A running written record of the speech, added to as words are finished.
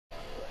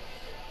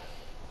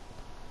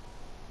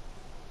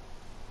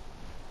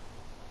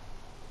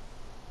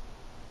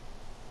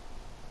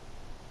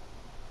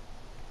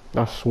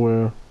I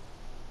swear.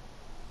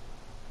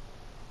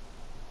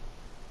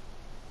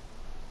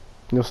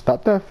 Yo,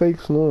 stop that fake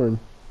snoring.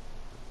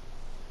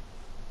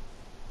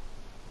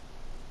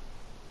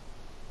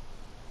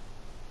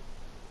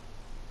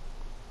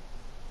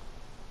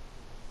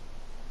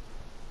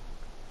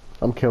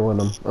 I'm killing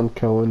him. I'm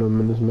killing him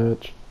in this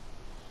match.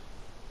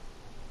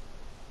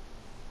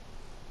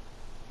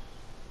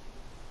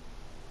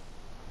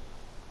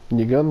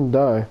 You're gonna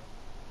die.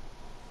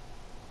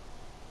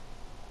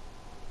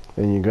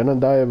 And you're gonna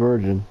die a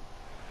virgin.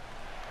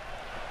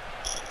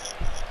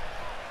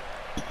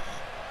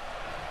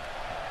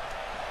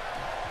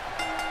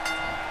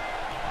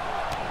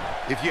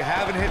 If you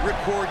haven't hit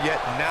record yet,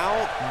 now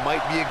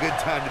might be a good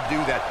time to do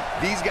that.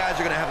 These guys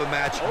are going to have a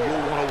match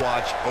you'll want to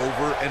watch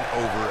over and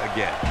over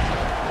again.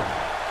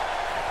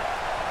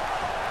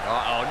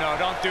 Uh-oh, no,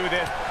 don't do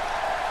this.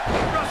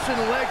 Russian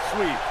leg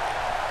sweep.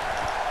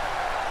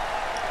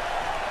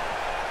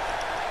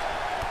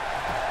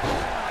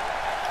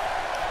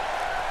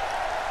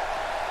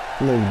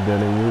 No, you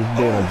didn't. You was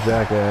being a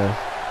jackass.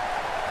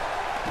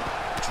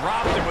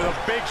 Dropped him with a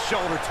big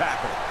shoulder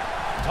tackle.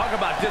 Talk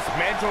about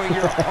dismantling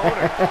your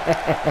opponent.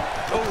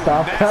 Oh,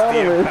 stop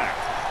countering.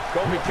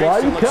 Kofi Why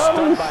Kingston you looks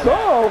countering stunned by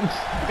stomps?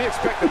 that. Be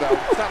expected, though.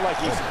 It's not like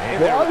he's in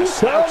Why there with you the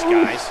slouch,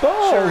 countering guys.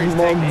 stomps, Sure, he's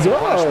my taking some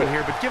God? punishment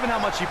here, but given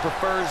how much he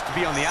prefers to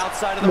be on the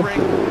outside of the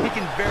ring, he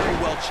can very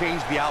well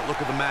change the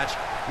outlook of the match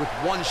with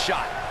one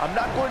shot. I'm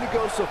not going to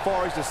go so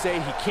far as to say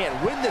he can't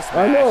win this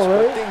I match, know,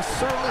 right? but things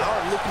certainly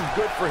aren't looking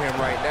good for him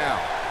right now.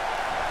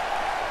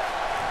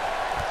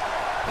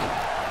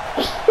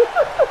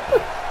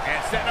 And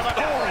setting him up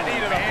for a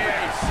knee to the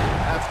face.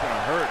 That's going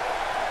to hurt.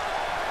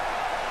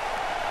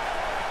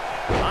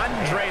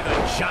 Andre the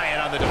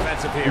Giant on the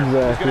defensive here.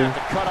 Exactly. He's going to have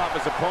to cut off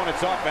his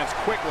opponent's offense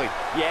quickly.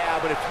 Yeah,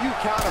 but if you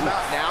count him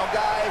out now,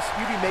 guys,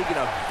 you'd be making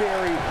a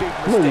very big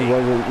No, mistake. you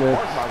wasn't, Mitch.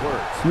 Mark my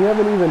words. You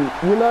haven't even,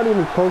 you're not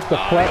even close to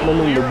platinum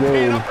in the European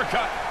game.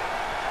 uppercut.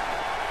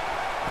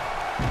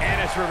 And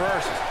it's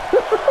reversed.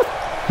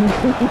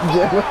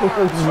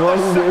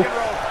 Driving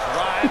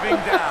Driving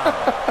down.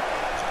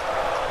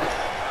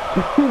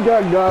 He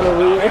got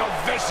gonorrhea. Oh,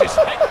 vicious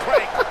head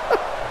crank.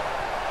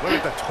 Look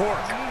at the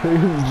torque.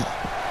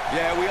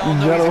 Yeah, we all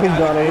know he's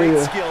got gonorrhea.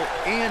 great skill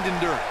and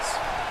endurance.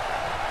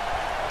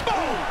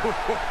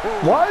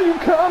 Why are you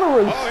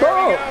countering? Oh, here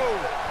we Stop. go.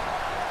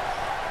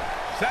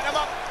 Set him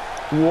up.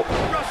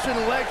 Russian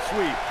leg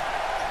sweep.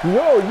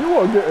 Yo, you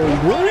are getting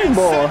green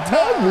ball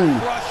heavy.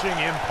 Crushing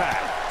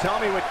impact. Tell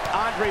me what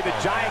Andre the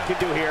Giant can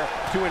do here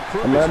to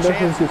improve Amanda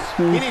his chances.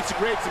 excuse. He needs to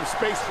create some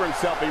space for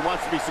himself if he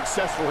wants to be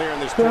successful here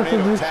in this That's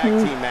Tornado his Tag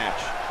excuse. Team match.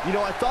 You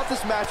know, I thought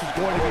this match was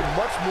going to be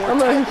much more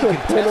I'm not tightly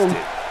even gonna pin him.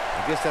 contested.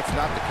 I guess that's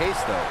not the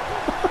case, though.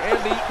 And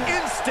the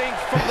instinct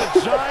from the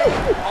Giant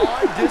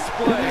on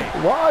display.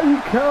 Why are you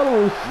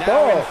countering?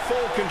 Now in Stop.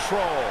 full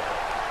control.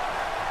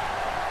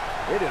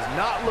 It is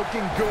not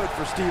looking good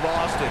for Steve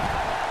Austin.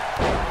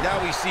 Now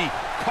we see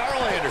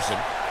Karl Anderson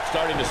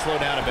starting to slow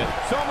down a bit.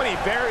 So many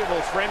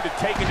variables for him to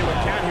take into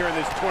account here in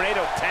this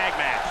Tornado Tag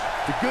match.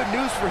 The good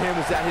news for him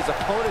is that his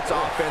opponent's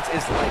offense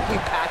is likely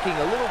packing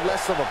a little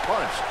less of a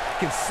punch,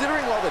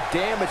 considering all the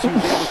damage he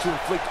was able to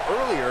inflict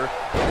earlier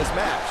in this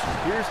match.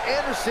 Here's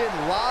Anderson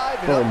live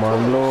and Oh up my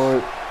close. Lord.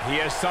 He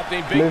has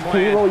something big Miss, can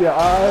you planned. roll your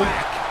eyes?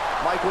 Whack.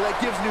 Michael, that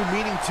gives new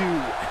meaning to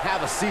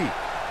have a seat.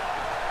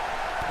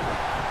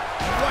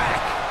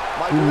 Whack.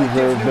 Michael, You that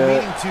gives deserve new that.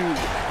 meaning to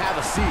have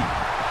a seat.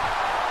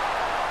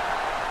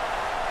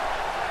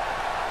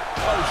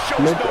 Oh, shows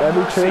Make no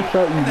every mercy. chair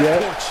shot you And get.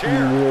 that poor chair.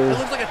 you It will.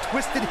 looks like a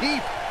twisted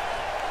heap.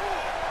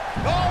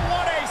 Oh,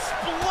 what a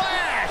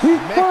splash! He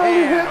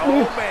finally Man, hit me.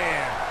 oh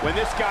man. When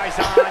this guy's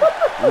on,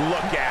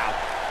 look out.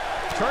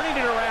 Turning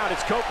it around,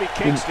 it's Kofi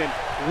Kingston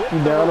with You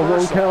the down to one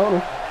reversal.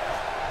 counter.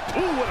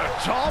 Ooh, what a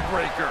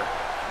jawbreaker.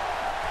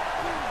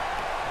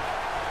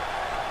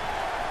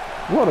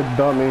 What a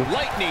dummy.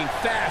 Lightning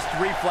fast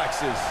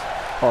reflexes.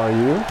 Are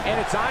you? And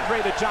it's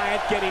Andre the Giant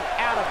getting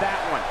out of that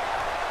one.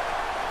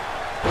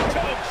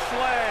 Choke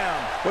slam.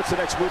 What's the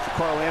next move for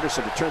Karl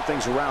Anderson to turn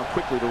things around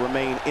quickly to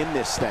remain in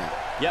this stat?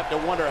 You have to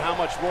wonder how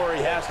much more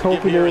he has to give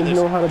Kofi here in didn't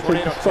this know how to take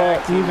Tornado the Tag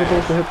spot. Team He's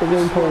supposed to match. hit the This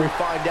ring is where we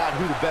post. find out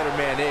who the better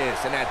man is,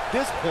 and at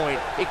this point,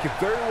 it could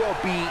very well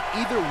be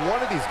either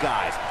one of these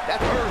guys. That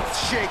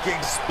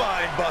earth-shaking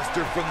spine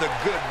buster from the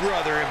good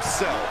brother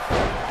himself.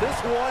 This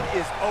one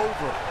is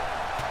over.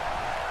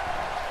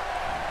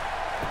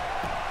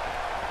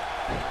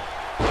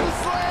 The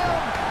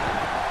slam!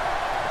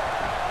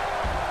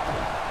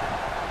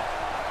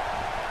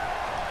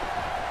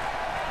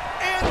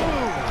 And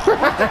boom! With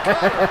the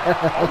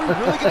cover. Are we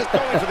really going to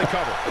go in for the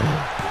cover?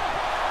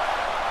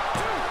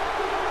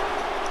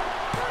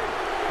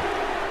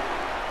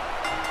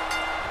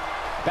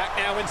 Back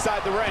now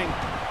inside the ring.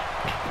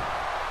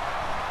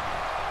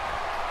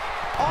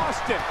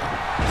 Austin.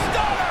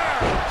 Stunner!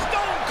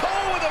 Stone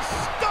Cold with a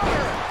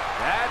stunner!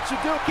 That should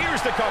do it.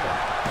 Here's the cover.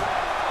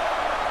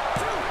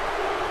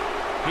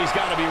 He's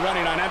got to be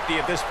running on empty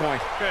at this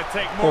point. Gonna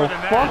take more Oh, than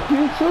that. fuck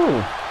you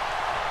too.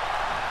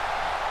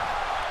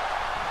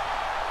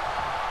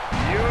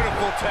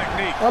 Beautiful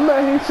technique. I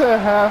mean, he said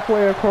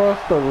halfway across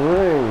the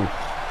ring.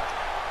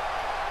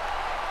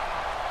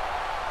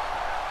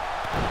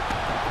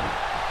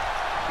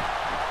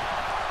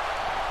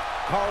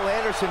 Karl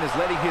Anderson is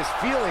letting his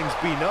feelings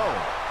be known.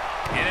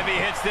 And if he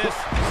hits this,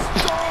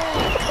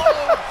 Stone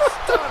Cold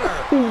Stunner.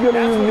 He's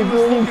gonna use the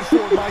green.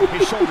 Mike,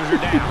 his shoulders are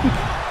down.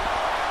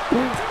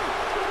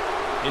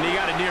 And he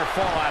got a near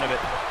fall out of it.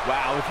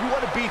 Wow, if you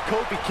want to beat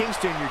Kofi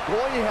Kingston, you're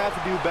going to have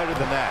to do better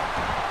than that.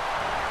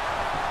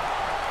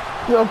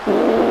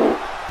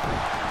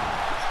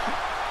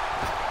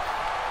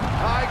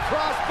 High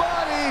cross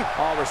body.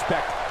 All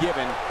respect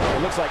given. It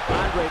looks like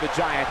Andre the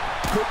Giant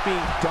could be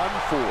done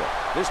for.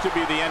 This could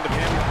be the end of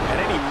him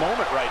at any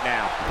moment right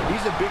now.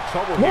 He's in big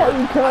trouble Why here.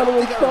 you I don't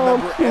kinda think I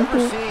remember stupid?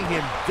 ever seeing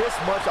him this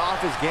much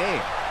off his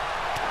game.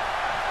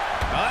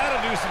 Well,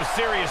 that'll do some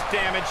serious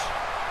damage.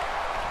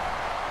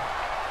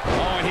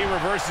 Oh, and he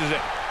reverses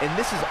it. And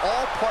this is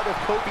all part of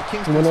Kofi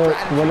Kingston's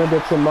strategy. When it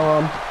gets your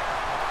mom.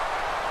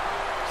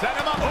 Set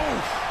him up.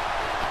 Oof.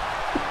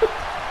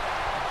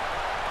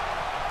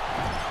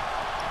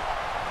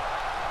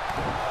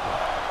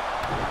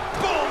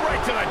 Boom,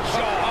 right to the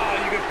jaw. Oh,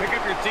 you can pick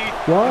up your teeth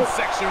in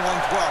section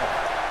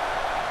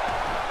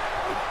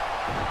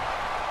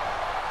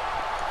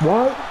 112.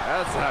 What?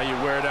 That's how you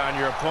wear down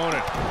your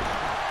opponent.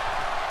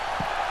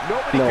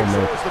 Nobody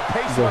controls the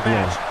pace of a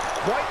match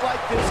quite like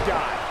this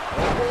guy. Oh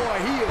boy,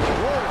 he is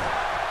rolling.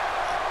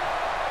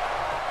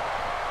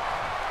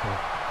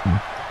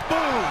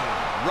 Boom!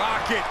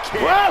 Rocket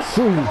kick.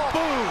 Wrestle!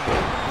 Boom!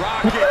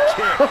 Rocket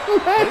kick.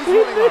 He's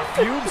running on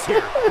fumes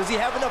here. Does he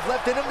have enough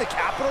left in him to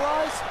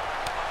capitalize?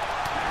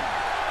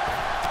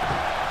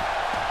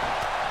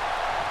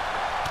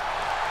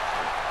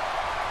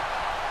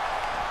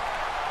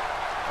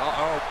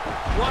 Uh-oh.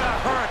 What a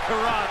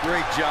hurricane.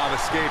 Great job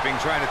escaping,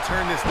 trying to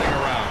turn this thing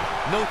around.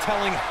 No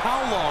telling how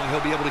long he'll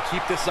be able to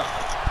keep this up.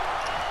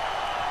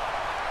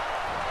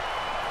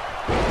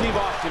 Steve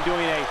Austin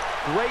doing a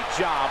great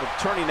job of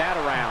turning that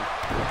around.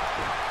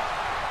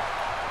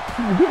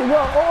 You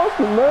got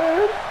Austin,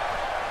 man.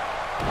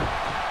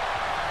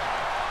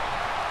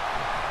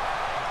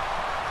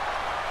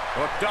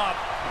 Hooked up.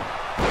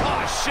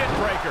 Ah, shit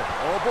breaker.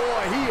 Oh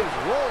boy, he is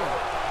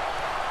rolling.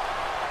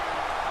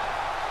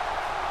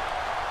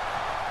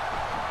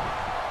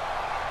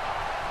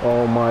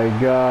 Oh my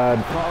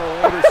God. Karl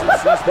Anderson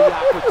sees the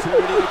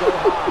opportunity to go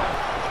high.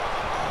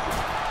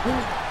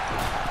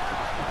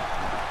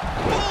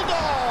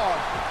 Bulldog!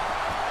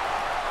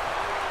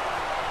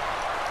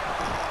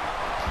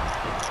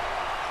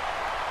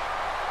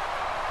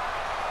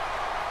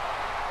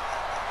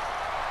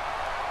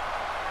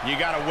 You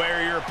got to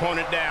wear your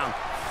opponent down.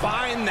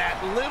 Find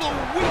that little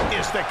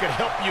weakness that could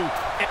help you.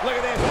 Look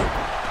at this.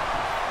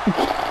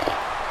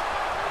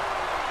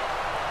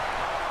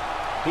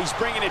 He's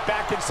bringing it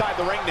back inside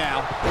the ring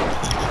now.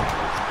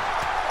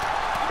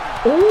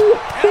 Ooh.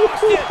 Luthes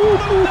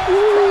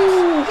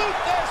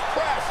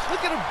press.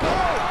 Look at him go.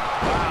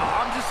 Wow,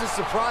 I'm just as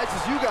surprised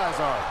as you guys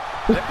are.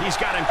 He's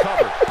got him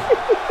covered.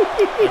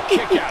 A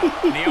kick out,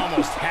 and he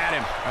almost had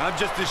him. I'm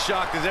just as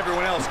shocked as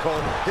everyone else, Cole,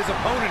 his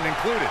opponent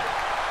included.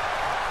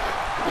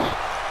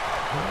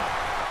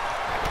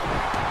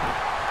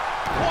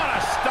 What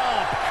a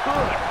stomp.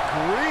 Good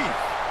grief.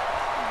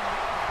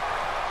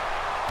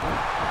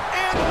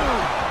 And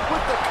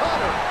with the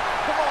cutter.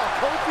 Come on,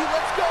 Kofi,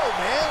 let's go,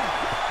 man.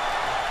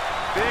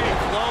 Big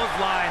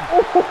clothesline.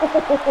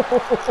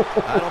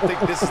 I don't think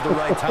this is the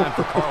right time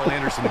for Karl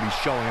Anderson to be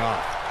showing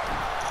off.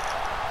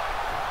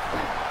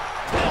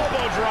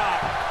 Elbow drop.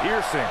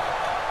 Piercing.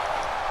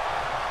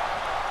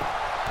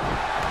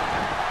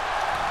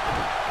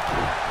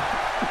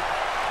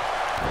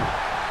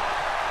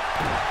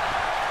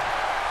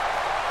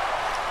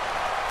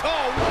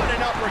 Oh, what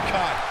an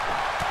uppercut.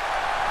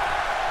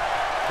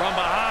 From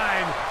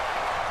behind.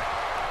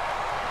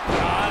 Oh,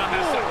 that'll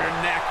mess up your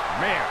neck.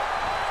 Man.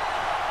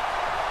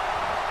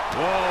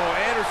 Whoa,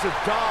 Anderson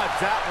dodged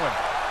that one.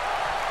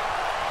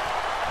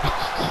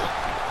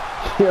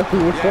 You're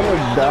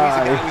gonna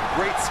die. He's a guy with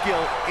great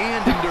skill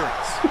and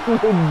endurance.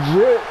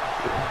 Legit.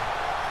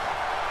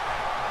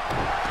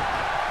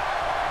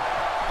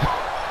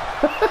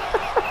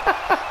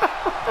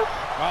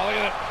 Oh, look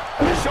at it.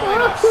 They're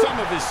showing off some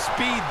of his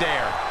speed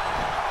there.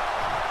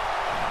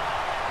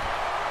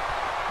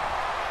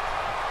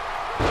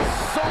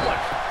 So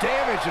much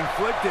damage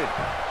inflicted.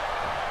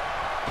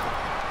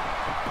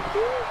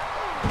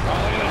 Oh,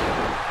 look at it.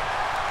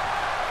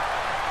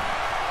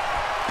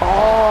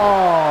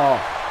 Oh.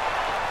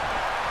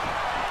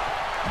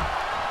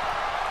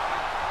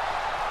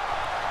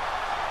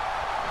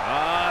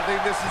 I think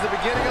this is the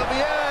beginning of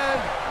the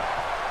end.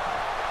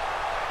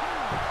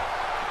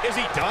 Is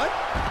he done?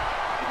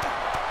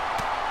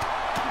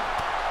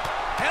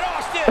 And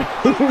Austin.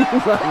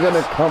 He's not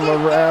gonna come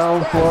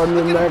around for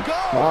the next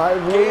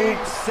 5 Game,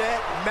 weeks.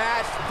 set,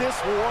 match. This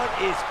one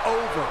is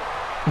over.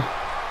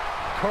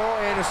 Karl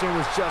Anderson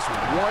was just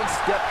one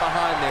step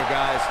behind there,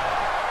 guys.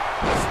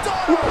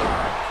 Stunner!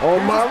 Oh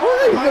my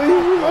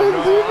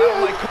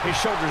God! Like his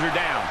shoulders are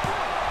down.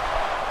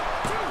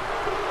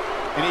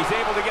 And he's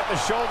able to get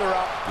the shoulder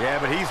up. Yeah,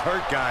 but he's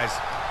hurt, guys.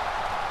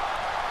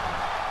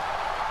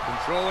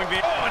 Controlling the...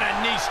 Oh, and a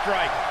knee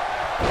strike.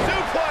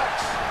 Suplex.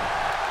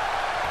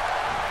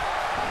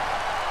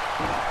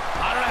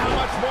 I don't know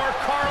how much more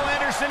Karl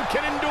Anderson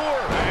can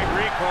endure. I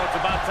agree, Cole. It's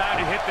about time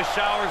to hit the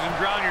showers and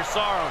drown your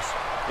sorrows.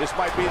 This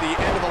might be the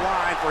end of the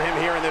line for him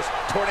here in this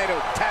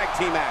Tornado Tag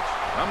Team match.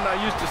 I'm not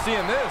used to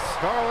seeing this.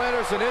 Karl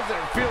Anderson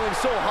isn't feeling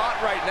so hot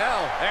right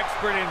now.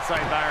 Expert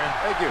insight, Byron.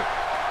 Thank you.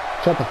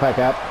 Shut the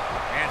fuck up.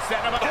 And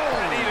setting him up. Oh,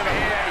 knee to the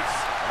face.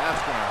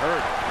 That's going to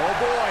hurt. Oh,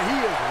 boy, he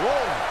is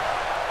rolling.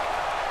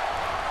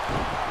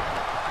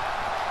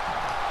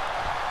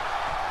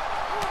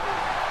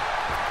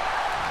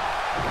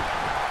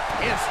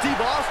 And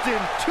Steve Austin,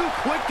 too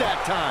quick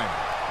that time.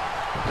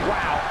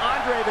 Wow,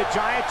 Andre the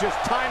Giant just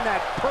timed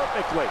that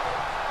perfectly.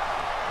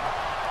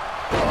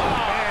 Oh,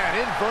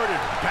 man,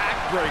 inverted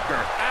backbreaker.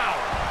 Ow.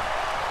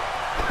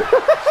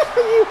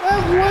 You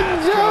have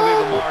one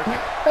job,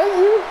 and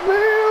you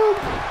failed.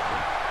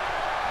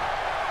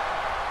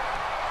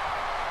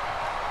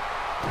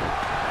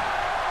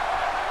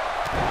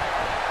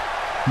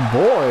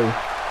 Boy.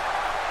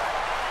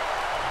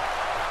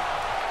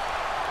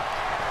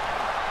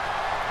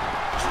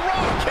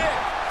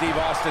 Steve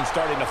Austin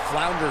starting to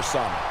flounder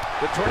some.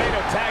 The Tornado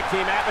Tag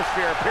Team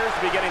atmosphere appears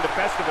to be getting the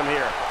best of him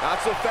here. Not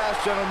so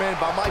fast, gentlemen.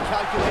 By my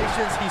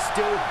calculations, he's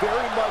still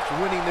very much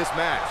winning this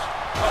match.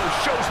 Oh,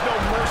 shows no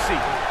mercy.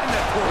 And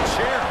that poor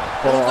chair.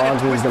 Oh,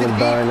 Andre's gonna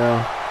die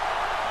now.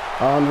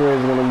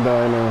 Andre's gonna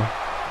die now.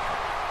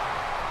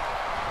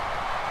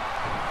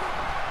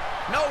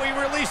 No, he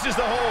releases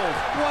the hold.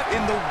 What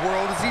in the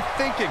world is he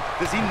thinking?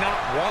 Does he not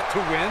want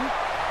to win?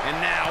 And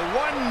now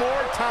one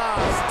more time.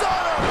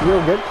 Stunner! Yo,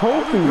 get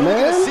Kofi, Really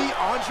man. gonna see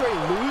Andre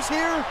lose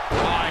here?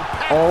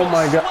 Oh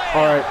my god.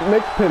 Alright,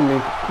 Nick pin me.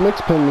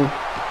 Nick's pin me.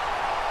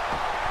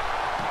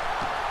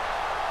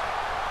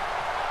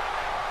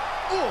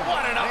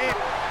 What an up.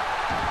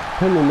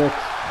 Pin me, Nick.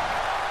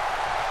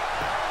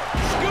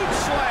 Scoop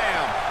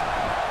slam.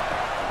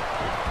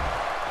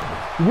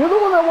 You're the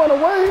one that went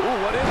away.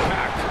 Ooh, what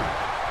impact.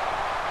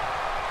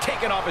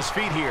 Taken off his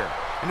feet here.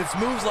 And it's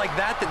moves like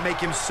that that make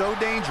him so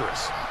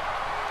dangerous.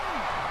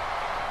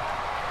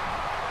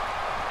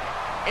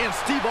 And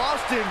Steve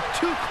Austin,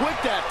 too quick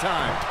that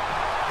time.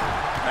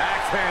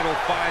 Axe handle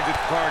finds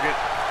its target.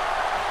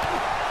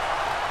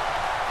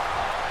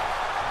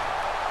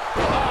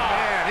 Oh,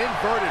 man,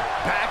 inverted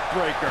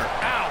backbreaker.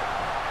 Ow.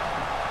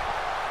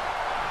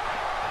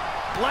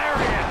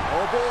 Lariat.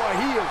 Oh, boy,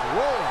 he is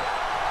rolling.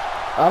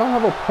 I don't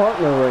have a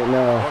partner right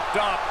now.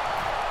 Hooked up.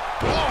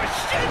 Oh, a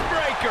shin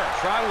breaker.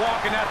 Try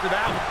walking after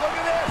that one. Look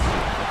at this.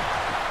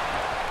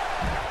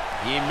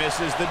 He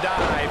misses the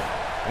dive.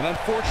 And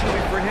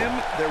unfortunately for him,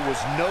 there was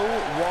no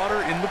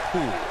water in the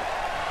pool.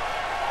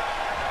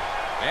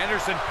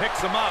 Anderson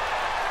picks him up.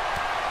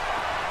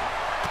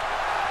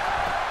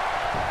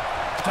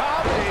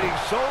 Dominating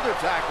shoulder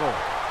tackle.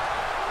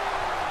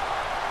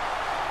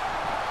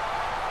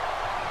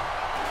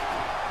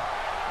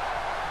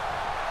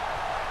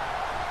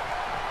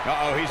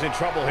 Uh-oh, he's in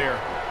trouble here.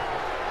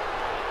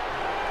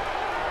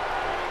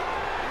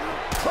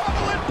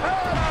 Trouble in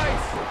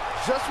paradise.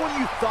 Just when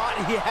you thought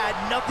he had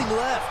nothing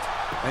left.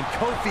 And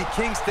Kofi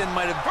Kingston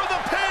might have... For the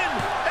pin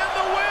and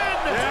the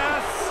win!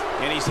 Yes!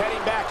 And he's heading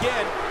back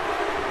in.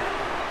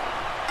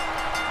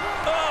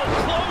 Oh,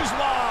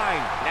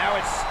 clothesline! Now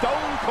it's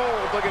stone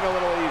cold, looking a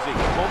little easy.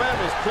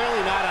 Momentum is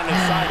clearly not on his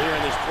side here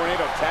in this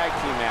Tornado Tag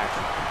Team match.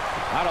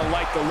 I don't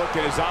like the look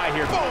in his eye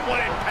here. Boom,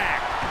 what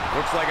impact!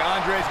 Looks like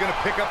Andre's going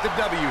to pick up the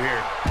W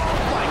here. Oh,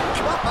 my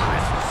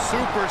gosh!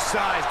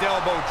 Super-sized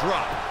elbow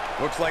drop.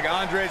 Looks like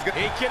Andre's going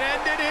to... He can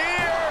end it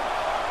here!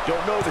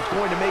 Don't know if it's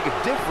going to make a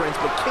difference,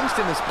 but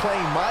Kingston is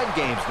playing mind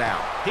games now.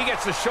 He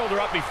gets the shoulder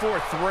up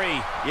before 3.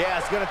 Yeah,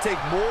 it's going to take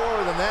more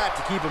than that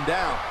to keep him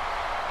down.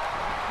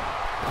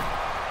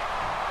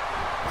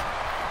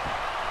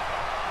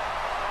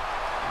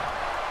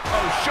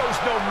 Oh, shows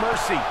no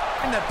mercy.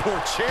 And that poor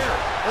chair.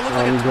 It looks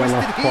like I'm a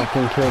gonna twisted heat.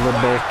 fucking kill the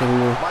both of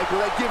you. Michael,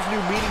 that gives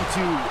new meaning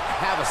to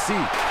have a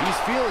seat. He's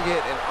feeling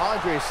it, and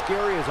Andre's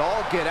scary as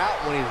all get out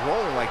when he's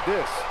rolling like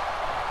this.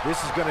 This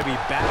is going to be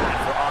bad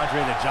for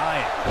Andre the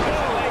Giant.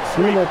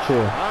 Give me that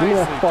chair. Give me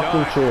that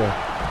fucking chair.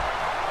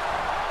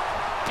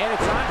 And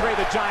it's Andre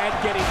the Giant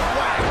getting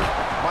whacked.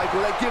 Michael,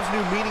 that gives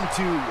new meaning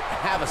to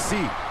have a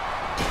seat.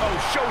 Oh,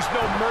 shows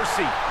no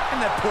mercy. And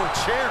that poor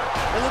chair.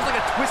 It looks like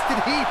a twisted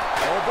heap.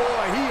 Oh,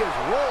 boy, he is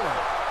rolling.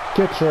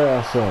 Get your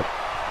ass up.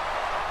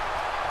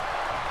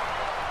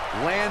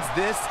 Lands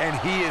this, and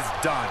he is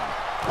done.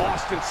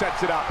 Austin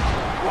sets it up.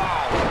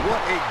 Wow,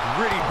 what a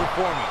gritty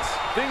performance.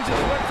 Things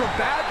just went from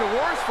bad to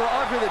worse for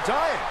Andre the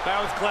Giant.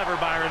 That was clever,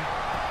 Byron.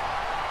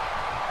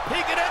 He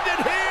can end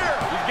it here.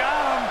 You got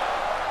him.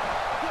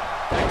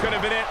 That could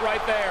have been it right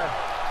there.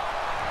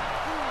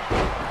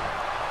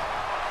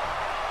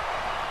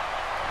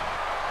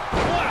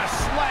 What a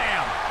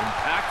slam.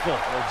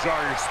 Impactful. Will jar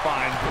your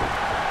spine.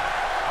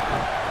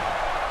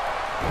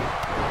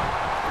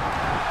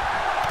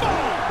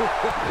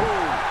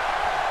 Boom.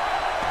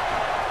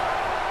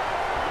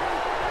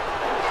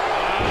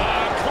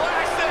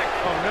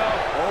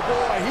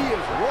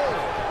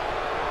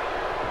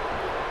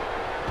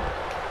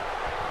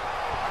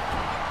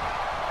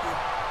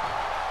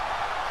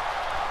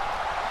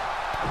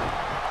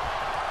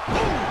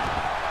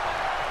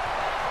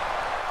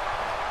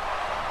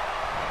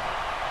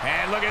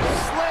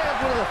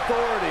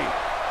 authority.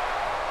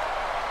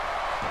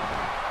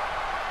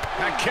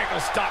 That kick will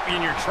stop you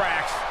in your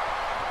tracks.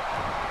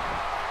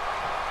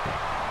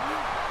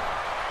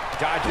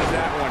 Dodges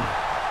that one.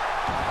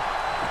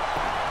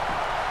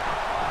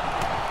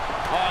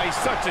 Oh, he's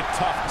such a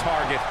tough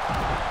target.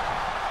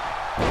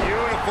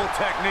 Beautiful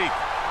technique.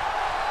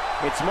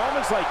 It's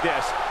moments like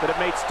this that have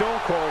made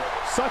Stone Cold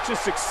such a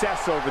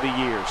success over the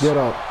years. Get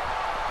up.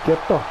 Get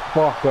the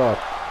fuck up.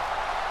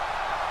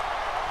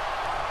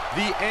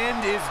 The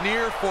end is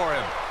near for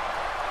him.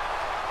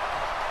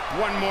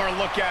 One more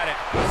look at it.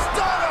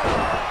 Stunner!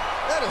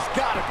 That has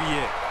got to be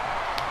it.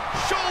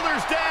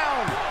 Shoulders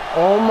down.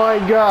 Oh my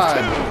God.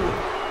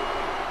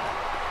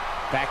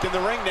 Back in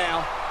the ring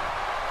now.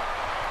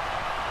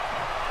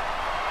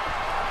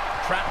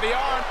 Trap the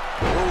arm.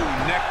 Ooh,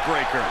 neck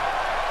breaker.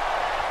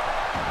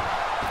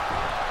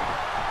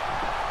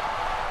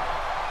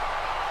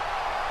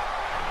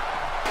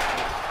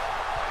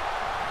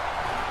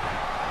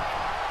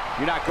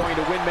 You're not going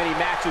to win many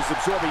matches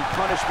absorbing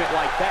punishment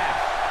like that.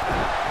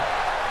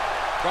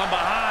 From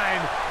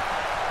behind.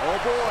 Oh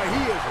boy,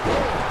 he is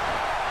rolling.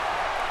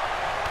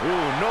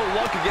 Ooh, no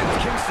luck against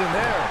Kingston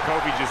there.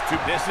 Kofi just took.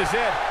 This is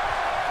it.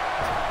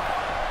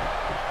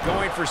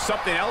 Going for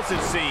something else, it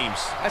seems.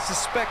 I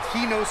suspect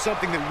he knows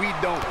something that we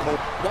don't, Cole.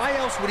 Why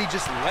else would he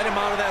just let him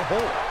out of that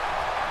hole?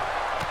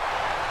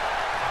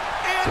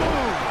 And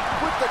boom,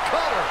 with the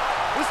cutter.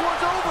 This one's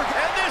over.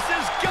 And this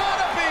has got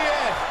to be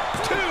it.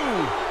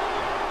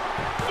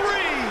 2,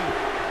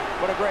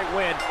 3. What a great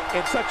win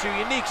in such a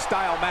unique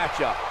style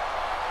matchup.